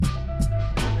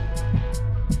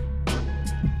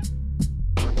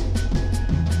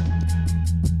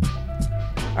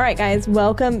All right, guys,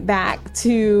 welcome back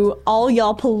to All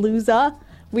Y'all Palooza.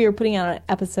 We are putting out an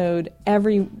episode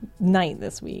every night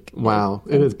this week. Wow,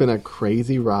 it has been a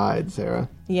crazy ride, Sarah.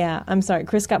 Yeah, I'm sorry.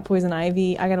 Chris got poison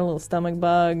ivy. I got a little stomach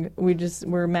bug. We're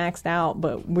maxed out,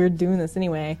 but we're doing this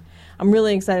anyway. I'm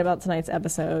really excited about tonight's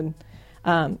episode.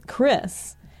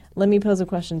 Chris, let me pose a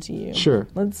question to you. Sure.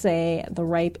 Let's say at the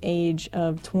ripe age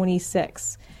of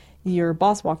 26, your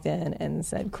boss walked in and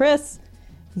said, Chris,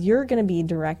 you're going to be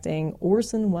directing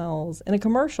Orson Welles in a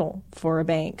commercial for a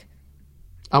bank.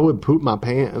 I would poop my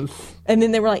pants. And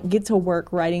then they were like, get to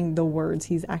work writing the words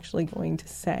he's actually going to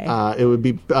say. It would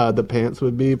be, the pants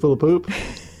would be full of poop.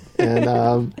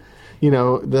 And,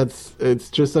 it's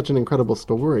just such an incredible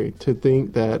story to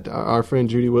think that our friend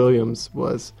Judy Williams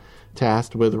was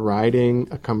tasked with writing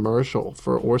a commercial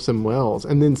for Orson Welles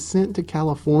and then sent to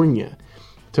California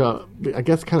to, I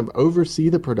guess, kind of oversee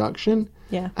the production.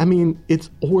 Yeah. I mean, it's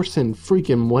Orson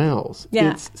freaking Welles.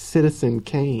 Yeah. It's Citizen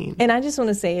Kane. And I just want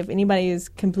to say, if anybody is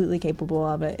completely capable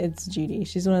of it, it's Judy.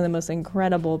 She's one of the most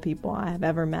incredible people I have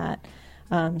ever met.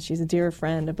 She's a dear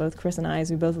friend of both Chris and I.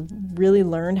 We both really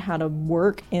learned how to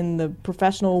work in the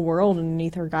professional world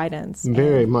underneath her guidance.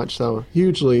 Very much so.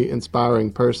 Hugely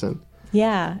inspiring person.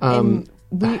 Yeah. And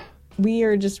we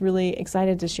are just really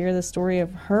excited to share the story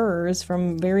of hers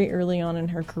from very early on in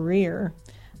her career.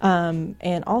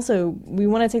 And also, we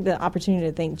want to take the opportunity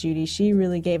to thank Judy. She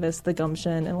really gave us the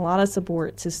gumption and a lot of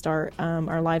support to start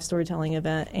our live storytelling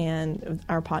event and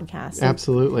our podcast.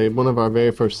 Absolutely. One of our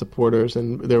very first supporters,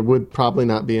 and there would probably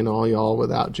not be an All Y'all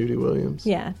without Judy Williams.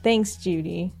 Yeah. Thanks,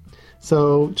 Judy.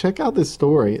 So check out this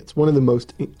story. It's one of the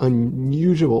most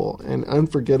unusual and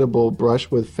unforgettable brush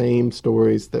with fame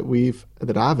stories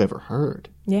that I've ever heard.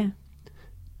 Yeah.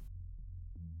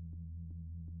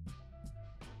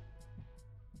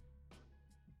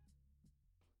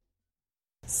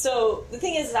 So the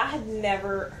thing is, I had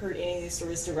never heard any of these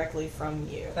stories directly from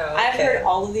you. Oh, okay. I've heard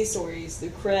all of these stories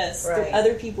through Chris, Right. through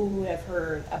other people who have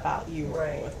heard about you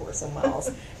working Right. with Orson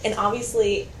Welles. And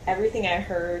obviously, everything I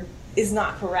heard is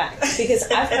not correct, because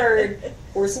I've heard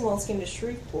Orson Welles came to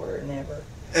Shreveport. Never.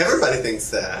 Everybody thinks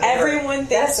that. Everyone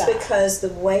thinks That's that. because the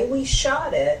way we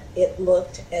shot it, it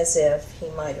looked as if he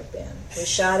might have been.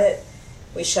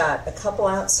 We shot a couple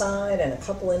outside and a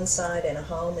couple inside in a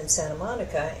home in Santa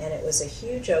Monica, and it was a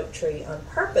huge oak tree on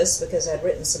purpose because I'd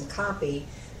written some copy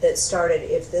that started,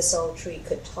 if this old tree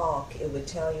could talk, it would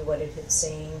tell you what it had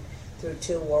seen through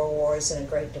 2 world wars and a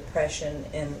Great Depression,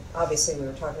 and obviously we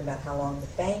were talking about how long the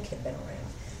bank had been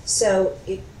around. So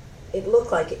it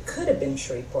looked like it could have been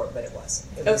Shreveport, but it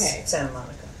wasn't. It was Santa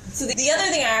Monica. So the other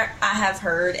thing I have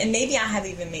heard, and maybe I have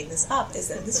even made this up, is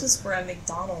that this was for a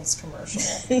McDonald's commercial.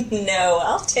 No,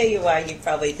 I'll tell you why you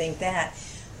probably think that.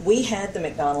 We had the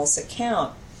McDonald's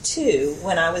account, too,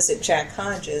 when I was at Jack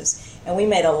Hodges, and we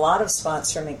made a lot of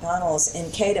spots for McDonald's,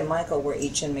 and Kate and Michael were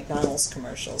each in McDonald's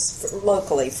commercials,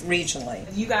 locally, regionally.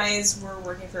 You guys were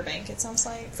working for a bank, it sounds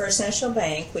like? First National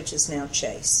Bank, which is now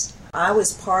Chase. I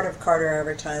was part of Carter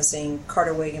Advertising,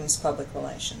 Carter Williams Public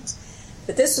Relations.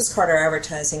 But this was Carter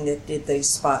Advertising that did these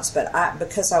spots, but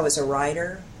because I was a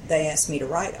writer, they asked me to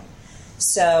write them.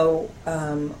 So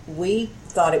we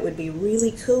thought it would be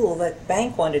really cool that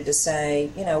bank wanted to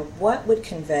say, what would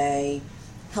convey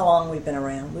how long we've been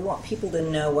around. We want people to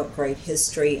know what great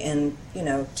history and,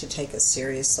 to take us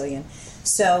seriously. And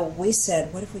so we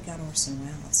said, what if we got Orson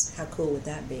Welles? How cool would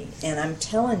that be? And I'm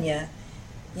telling you,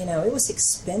 it was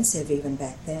expensive even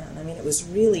back then. I mean, it was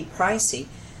really pricey.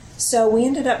 So we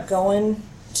ended up going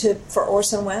for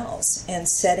Orson Welles and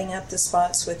setting up the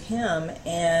spots with him.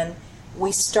 And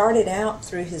we started out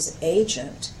through his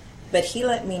agent, but he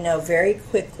let me know very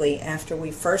quickly after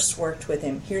we first worked with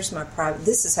him,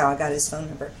 this is how I got his phone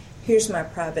number. Here's my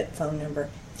private phone number.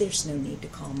 There's no need to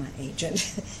call my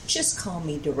agent. Just call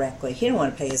me directly. He didn't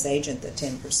want to pay his agent the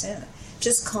 10%.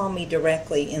 Just call me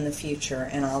directly in the future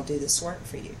and I'll do this work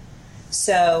for you.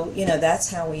 So,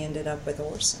 that's how we ended up with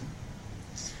Orson.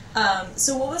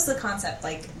 So what was the concept?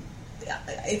 Like,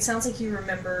 it sounds like you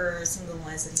remember some of the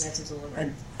lines that you had to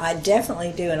deliver. I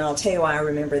definitely do, and I'll tell you why I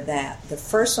remember that. The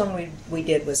first one we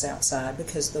did was outside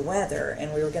because of the weather,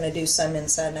 and we were going to do some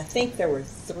inside, and I think there were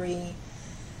 3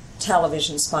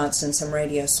 television spots and some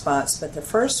radio spots, but the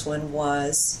first one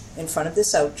was in front of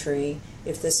this oak tree.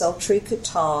 If this oak tree could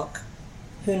talk,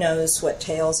 who knows what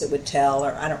tales it would tell,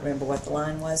 or I don't remember what the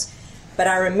line was. But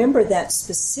I remember that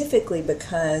specifically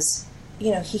because, he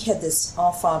had this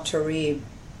enfant terrible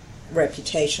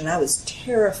reputation. I was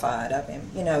terrified of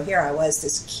him. Here I was,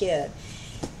 this kid.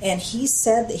 And he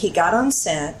said that he got on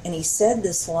set and he said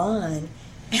this line,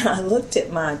 and I looked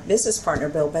at my business partner,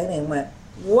 Bill Bailey, and went,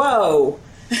 whoa.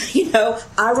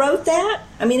 I wrote that.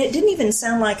 I mean, it didn't even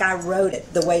sound like I wrote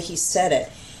it the way he said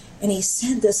it. And he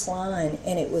said this line,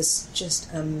 and it was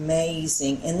just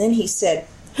amazing. And then he said,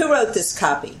 "Who wrote this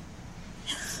copy?"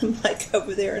 I'm like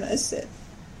over there, and I said,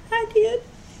 "I did."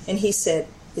 And he said,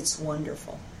 "It's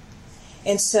wonderful."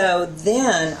 And so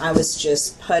then I was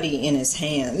just putty in his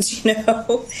hands,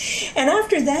 And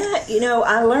after that,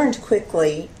 I learned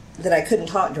quickly that I couldn't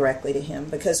talk directly to him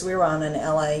because we were on an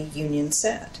LA union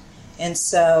set. And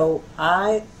so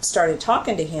I started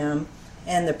talking to him,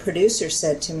 and the producer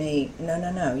said to me,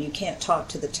 no, you can't talk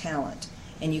to the talent,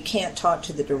 and you can't talk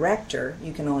to the director,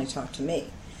 you can only talk to me.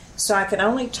 So I could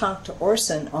only talk to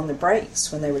Orson on the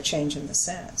breaks when they were changing the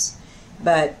sets.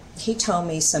 But he told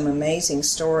me some amazing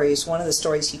stories. One of the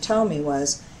stories he told me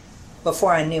was,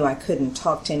 before I knew I couldn't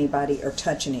talk to anybody or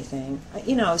touch anything,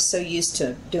 I was so used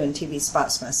to doing TV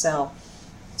spots myself.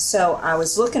 So I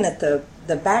was looking at the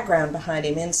background behind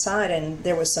him inside, and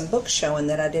there was some books showing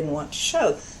that I didn't want to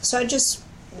show. So I just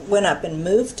went up and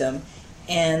moved them,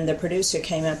 and the producer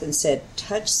came up and said,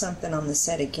 "Touch something on the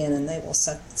set again, and they will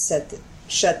shut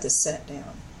the set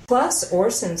down." Plus,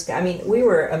 Orson's, we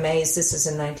were amazed. This is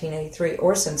in 1983.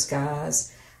 Orson's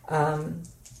guys,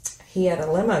 he had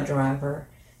a limo driver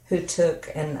who took,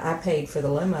 and I paid for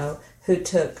the limo, who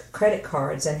took credit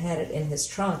cards and had it in his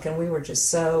trunk, and we were just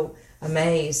so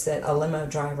amazed that a limo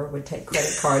driver would take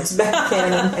credit cards back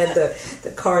then and had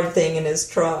the card thing in his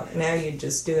trunk. Now you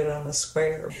just do it on a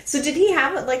square. So did he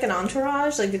have like an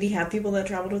entourage? Like, did he have people that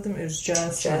traveled with him? It was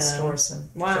just Orson.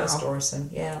 Wow. Just Orson,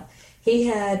 yeah. He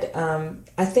had,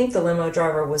 I think the limo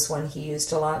driver was one he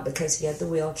used a lot because he had the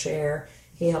wheelchair.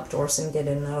 He helped Orson get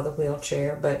in and out of the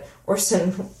wheelchair. But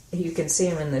Orson, you can see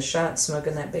him in the shot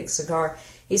smoking that big cigar.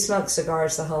 He smoked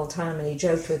cigars the whole time, and he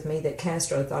joked with me that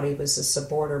Castro thought he was a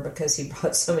supporter because he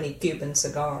brought so many Cuban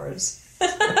cigars.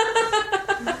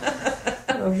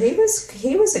 Oh,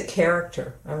 he was a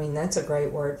character. I mean, that's a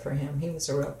great word for him. He was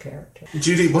a real character.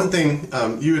 Judy, one thing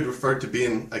you had referred to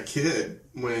being a kid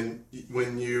when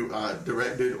you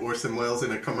directed Orson Welles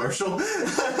in a commercial.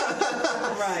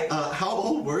 Right. How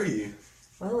old were you?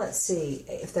 Well, let's see.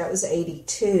 If that was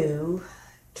 82,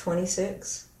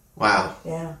 26. Wow.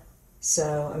 Yeah.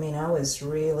 So, I was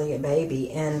really a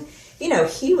baby. And,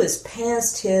 he was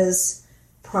past his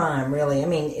prime, really.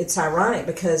 It's ironic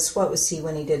because what was he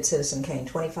when he did Citizen Kane?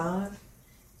 25?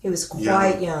 He was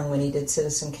quite young when he did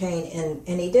Citizen Kane.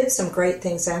 And he did some great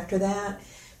things after that.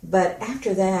 But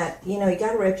after that, he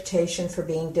got a reputation for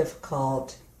being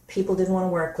difficult. People didn't want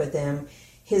to work with him.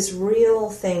 His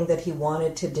real thing that he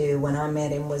wanted to do when I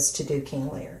met him was to do King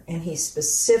Lear. And he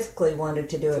specifically wanted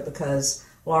to do it because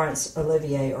Laurence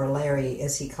Olivier, or Larry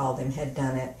as he called him, had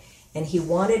done it. And he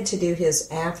wanted to do his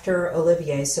after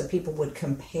Olivier so people would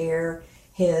compare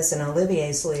his and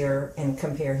Olivier's Lear and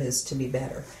compare his to be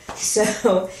better.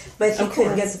 So, but he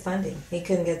couldn't get the funding. He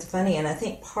couldn't get the funding. And I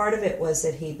think part of it was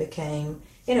that he became,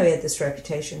 he had this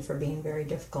reputation for being very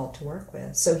difficult to work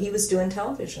with. So he was doing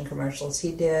television commercials.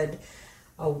 He did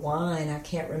a wine, I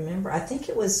can't remember. I think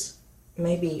it was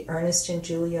maybe Ernest and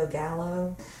Julio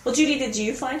Gallo. Well, Judy, did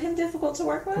you find him difficult to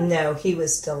work with? No, he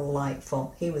was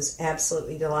delightful. He was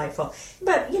absolutely delightful.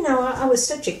 But, I was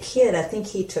such a kid, I think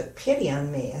he took pity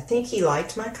on me. I think he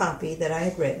liked my copy that I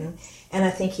had written, and I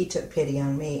think he took pity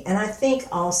on me. And I think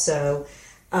also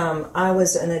I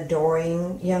was an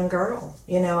adoring young girl.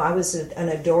 I was an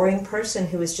adoring person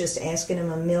who was just asking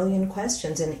him a million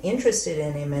questions and interested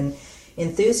in him and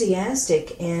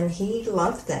enthusiastic, and he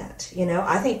loved that.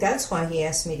 I think that's why he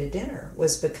asked me to dinner,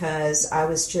 was because I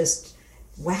was just,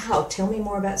 wow, tell me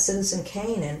more about Citizen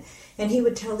Kane, and he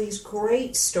would tell these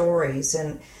great stories.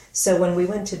 And so when we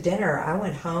went to dinner, I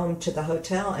went home to the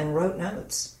hotel and wrote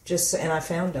notes, and I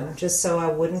found them just so I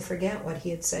wouldn't forget what he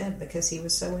had said, because he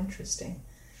was so interesting.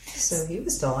 So he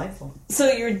was delightful.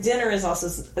 So your dinner is also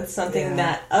something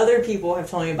that other people have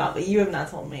told me about, but you have not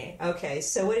told me. Okay,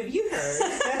 so what have you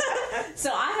heard?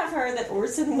 So I have heard that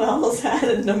Orson Welles had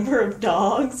a number of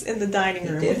dogs in the dining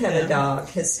room. He did have a dog.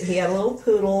 He had a little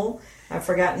poodle. I've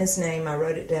forgotten his name. I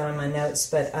wrote it down in my notes.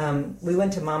 But we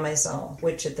went to Ma Maison,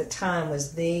 which at the time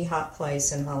was the hot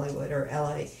place in Hollywood or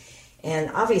L.A.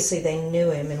 And obviously they knew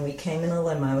him, and we came in a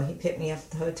limo. He picked me up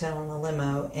at the hotel in a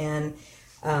limo, and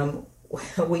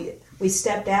we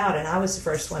stepped out, and I was the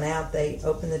first one out. They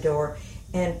opened the door,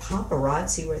 and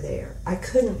paparazzi were there. I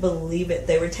couldn't believe it.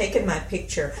 They were taking my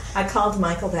picture. I called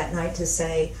Michael that night to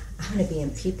say, I'm going to be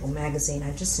in People magazine.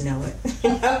 I just know it.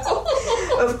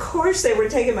 Of course they were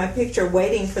taking my picture,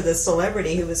 waiting for the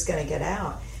celebrity who was going to get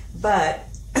out. But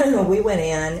we went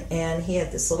in, and he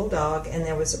had this little dog, and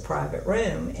there was a private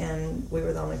room, and we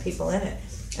were the only people in it.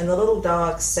 And the little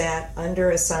dog sat under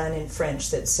a sign in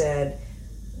French that said,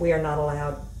 "We are not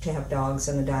allowed to have dogs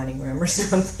in the dining room," or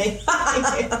something.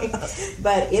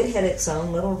 But it had its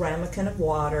own little ramekin of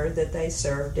water that they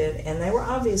served it, and they were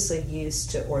obviously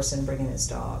used to Orson bringing his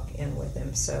dog in with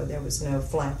him, so there was no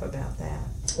flap about that.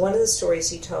 One of the stories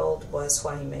he told was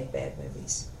why he made bad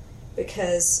movies.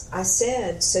 Because I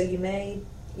said, so you made,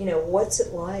 what's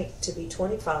it like to be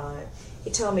 25? He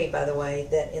told me, by the way,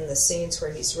 that in the scenes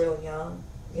where he's real young,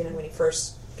 when he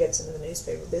first gets into the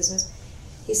newspaper business,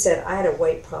 he said, I had a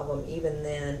weight problem even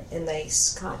then, and they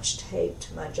scotch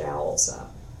taped my jowls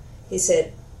up. He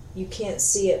said, you can't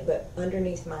see it, but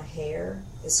underneath my hair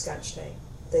is scotch tape.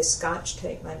 They scotch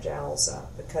taped my jowls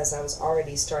up because I was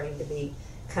already starting to be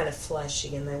kind of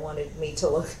fleshy, and they wanted me to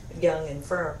look young and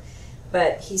firm.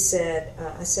 But he said,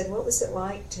 I said, what was it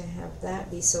like to have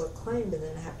that be so acclaimed and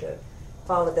then have to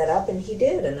follow that up? And he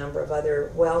did a number of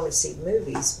other well-received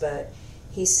movies, but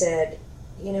he said,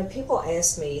 people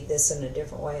ask me this in a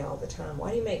different way all the time.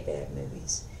 Why do you make bad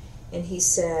movies? And he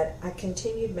said, I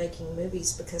continued making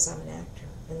movies because I'm an actor,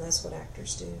 and that's what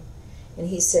actors do. And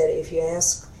he said, if you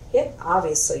ask, he had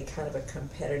obviously kind of a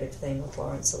competitive thing with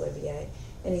Laurence Olivier,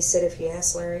 and he said, if you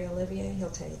ask Larry Olivier, he'll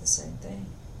tell you the same thing.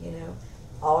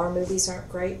 All our movies aren't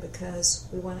great because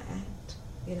we want to act.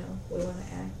 We want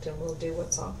to act, and we'll do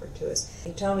what's offered to us.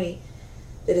 He told me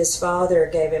that his father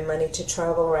gave him money to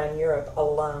travel around Europe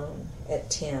alone at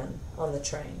 10 on the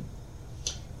train,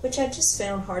 which I just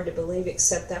found hard to believe,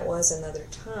 except that was another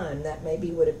time. That maybe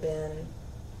would have been,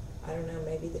 I don't know,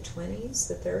 maybe the 20s,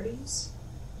 the 30s?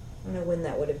 I don't know when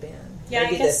that would have been. Yeah,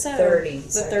 maybe I guess the so.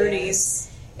 30s. The 30s.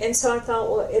 And so I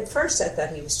thought, well, at first I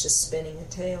thought he was just spinning a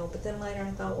tale, but then later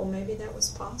I thought, well, maybe that was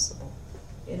possible.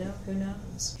 Who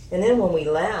knows? And then when we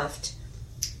left,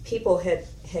 people had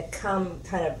come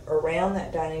kind of around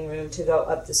that dining room to go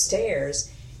up the stairs,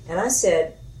 and I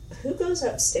said, who goes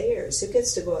upstairs? Who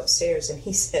gets to go upstairs? And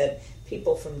he said,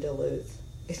 people from Duluth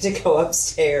get to go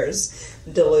upstairs.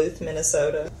 Duluth,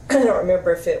 Minnesota. I don't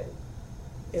remember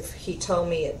if he told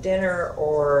me at dinner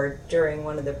or during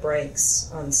one of the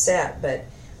breaks on set, but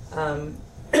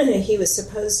he was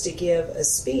supposed to give a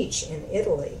speech in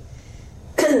Italy,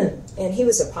 and he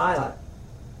was a pilot,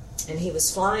 and he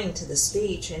was flying to the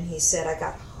speech, and he said, I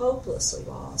got hopelessly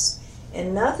lost,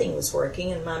 and nothing was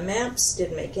working, and my maps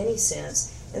didn't make any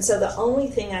sense. And so the only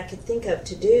thing I could think of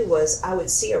to do was I would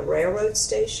see a railroad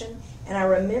station, and I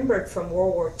remembered from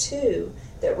World War II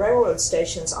that railroad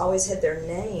stations always had their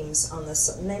names on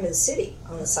the name of the city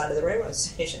on the side of the railroad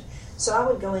station. So I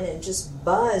would go in and just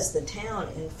buzz the town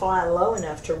and fly low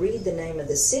enough to read the name of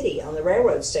the city on the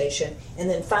railroad station and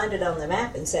then find it on the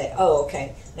map and say, oh,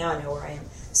 okay, now I know where I am.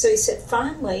 So he said,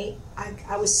 finally,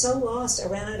 I was so lost, I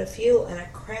ran out of fuel, and I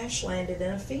crash landed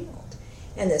in a field.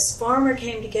 And this farmer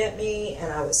came to get me,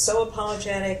 and I was so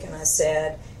apologetic, and I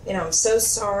said, I'm so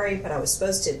sorry, but I was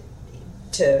supposed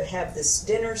to have this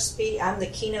dinner speech. I'm the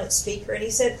keynote speaker. And he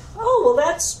said, oh, well,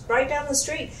 that's right down the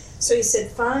street. So he said,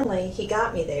 finally, he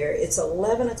got me there. It's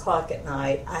 11 o'clock at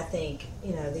night. I think,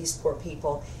 these poor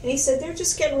people. And he said, they're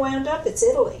just getting wound up. It's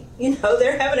Italy.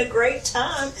 They're having a great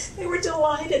time. They were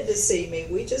delighted to see me.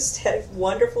 We just had a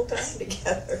wonderful time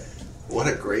together. What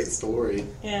a great story.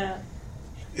 Yeah.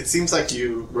 It seems like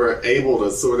you were able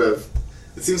to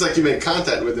it seems like you made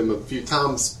contact with him a few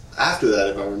times after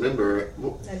that, if I remember.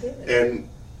 I did. And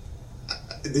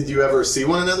did you ever see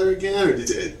one another again, or did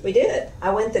you? We did.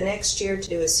 I went the next year to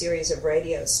do a series of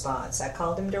radio spots. I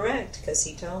called him direct because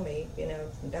he told me,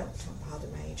 don't bother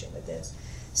my agent with this.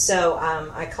 So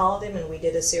I called him and we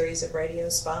did a series of radio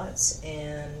spots,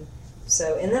 and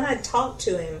then I talked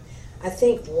to him, I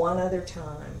think, one other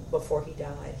time before he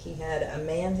died. He had a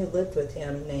man who lived with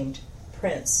him named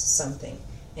Prince something,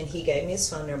 and he gave me his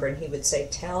phone number, and he would say,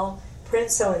 tell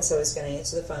Prince so-and-so is going to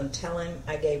answer the phone. Tell him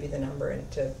I gave you the number and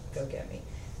to go get me.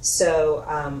 So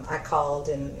I called,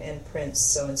 and Prince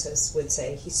so-and-so would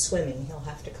say, he's swimming, he'll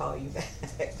have to call you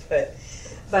back.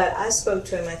 But I spoke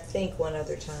to him, I think, one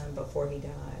other time before he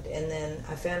died. And then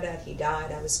I found out he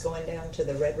died. I was going down to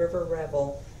the Red River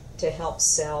Revel to help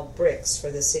sell bricks for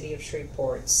the city of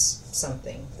Shreveport's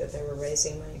something that they were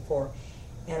raising money for.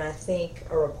 And I think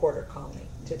a reporter called me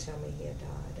to tell me he had died.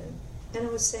 And I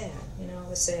was sad, I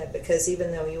was sad because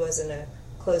even though he wasn't a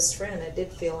close friend, I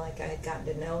did feel like I had gotten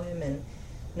to know him and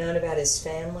known about his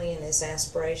family and his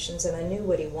aspirations, and I knew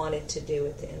what he wanted to do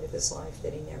at the end of his life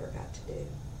that he never got to do.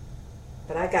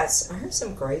 But I heard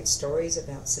some great stories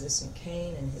about Citizen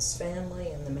Kane and his family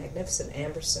and the Magnificent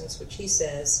Ambersons, which he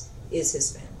says is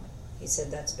his family. He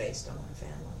said that's based on my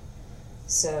family.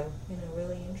 So,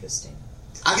 really interesting.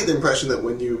 I get the impression that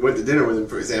when you went to dinner with him,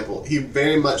 for example, he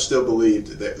very much still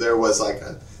believed that there was like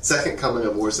a second coming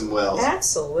of Orson Welles.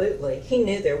 Absolutely. He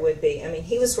knew there would be. I mean,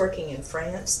 he was working in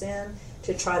France then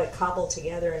to try to cobble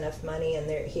together enough money, and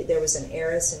there was an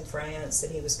heiress in France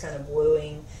that he was kind of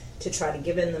wooing to try to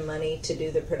give him the money to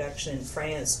do the production in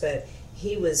France, but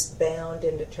he was bound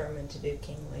and determined to do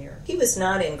King Lear. He was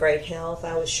not in great health.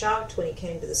 I was shocked when he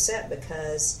came to the set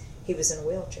because he was in a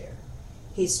wheelchair.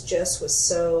 He just was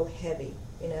so heavy,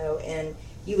 and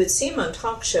you would see him on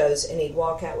talk shows and he'd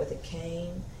walk out with a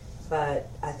cane, but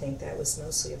I think that was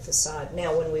mostly a facade.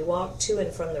 Now, when we walked to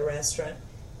and from the restaurant,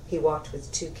 he walked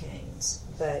with 2 canes,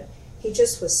 but he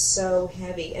just was so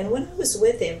heavy. And when I was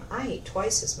with him, I ate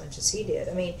twice as much as he did.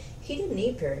 I mean, he didn't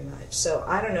eat very much, so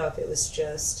I don't know if it was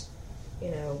just,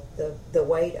 the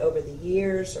weight over the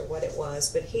years or what it was,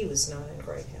 but he was not in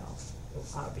great health,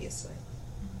 obviously.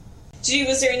 Judy,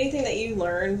 was there anything that you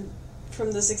learned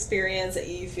from this experience that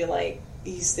you feel like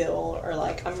you still are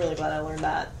like, I'm really glad I learned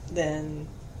that then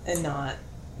and not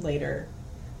later?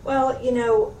 Well,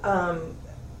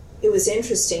 it was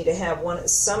interesting to have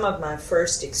some of my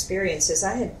first experiences.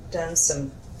 I had done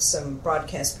some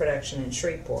broadcast production in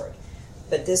Shreveport,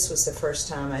 but this was the first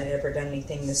time I'd ever done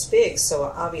anything this big, so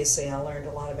obviously I learned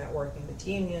a lot about working with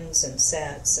unions and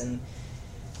sets and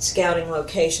scouting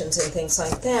locations and things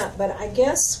like that. But I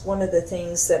guess one of the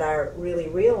things that I really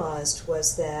realized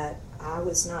was that I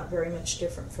was not very much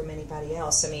different from anybody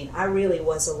else. I mean, I really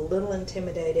was a little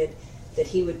intimidated that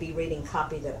he would be reading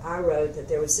copy that I wrote, that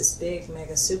there was this big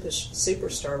mega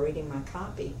superstar reading my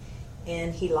copy,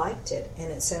 and he liked it,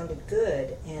 and it sounded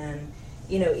good. And,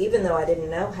 even though I didn't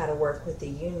know how to work with the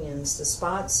unions, the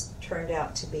spots turned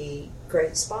out to be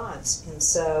great spots. And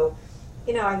so,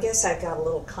 I guess I got a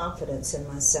little confidence in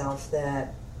myself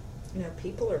that,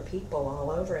 people are people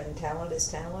all over, and talent is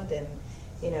talent, and,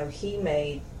 he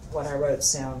made what I wrote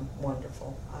sound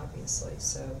wonderful, obviously.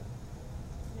 So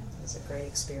it was a great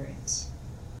experience.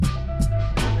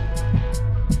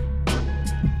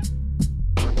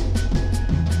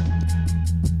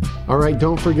 All right,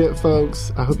 don't forget,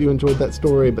 folks, I hope you enjoyed that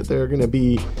story, but there are going to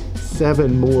be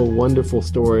 7 more wonderful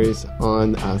stories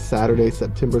on Saturday,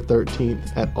 September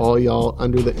 13th at All Y'all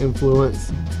Under the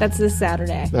Influence. That's this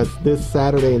Saturday. That's this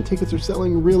Saturday, and tickets are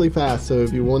selling really fast, so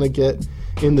if you want to get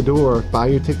in the door, buy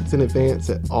your tickets in advance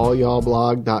at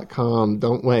allyallblog.com.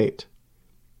 Don't wait.